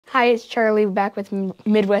Hi, it's Charlie back with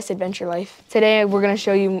Midwest Adventure Life. Today we're going to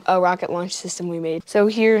show you a rocket launch system we made. So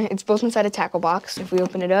here, it's built inside a tackle box. If we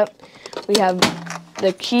open it up, we have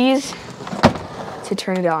the keys to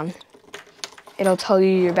turn it on. It'll tell you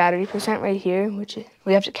your battery percent right here, which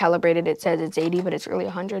we have to calibrate it. It says it's 80, but it's really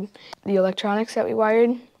 100. The electronics that we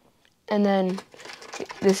wired, and then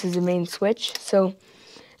this is the main switch. So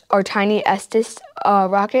our tiny Estes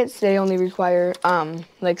rockets, they only require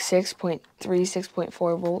like 6.3,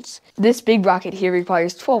 6.4 volts. This big rocket here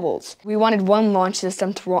requires 12 volts. We wanted one launch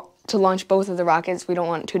system to launch both of the rockets. We don't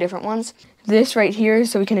want two different ones. This right here,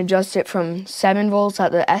 so we can adjust it from 7 volts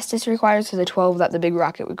that the Estes requires to the 12 that the big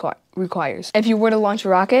rocket requires. If you were to launch a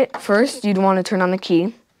rocket, first you'd want to turn on the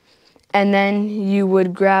key, and then you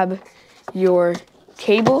would grab your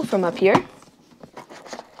cable from up here,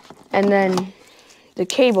 and then the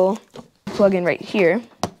cable plug in right here,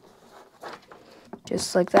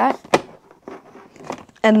 just like that.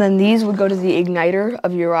 And then these would go to the igniter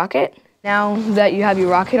of your rocket. Now that you have your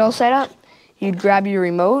rocket all set up, you'd grab your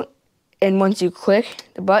remote, and once you click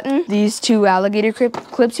the button, these two alligator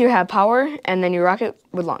clips here have power, and then your rocket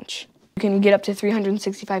would launch. You can get up to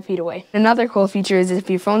 365 feet away. Another cool feature is if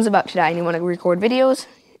your phone's about to die and you want to record videos,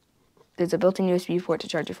 there's a built-in USB port to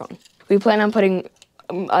charge your phone. We plan on putting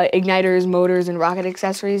igniters, motors, and rocket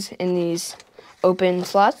accessories in these open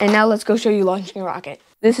slots. And now let's go show you launching a rocket.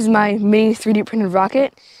 This is my mini 3D printed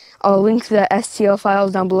rocket. I'll link the STL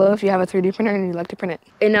files down below if you have a 3D printer and you'd like to print it.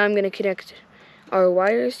 And now I'm going to connect our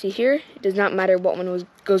wires. See here, it does not matter what one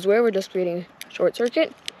goes where, we're just creating a short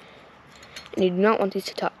circuit. And you do not want these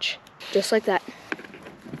to touch. Just like that.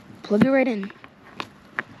 Plug it right in.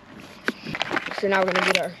 So now we're going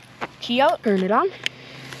to get our key out, turn it on.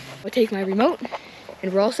 I'll take my remote,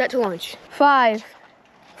 and we're all set to launch. 5,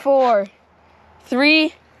 4,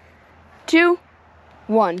 3, 2,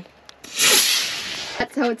 1.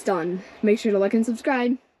 That's how it's done. Make sure to like and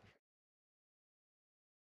subscribe.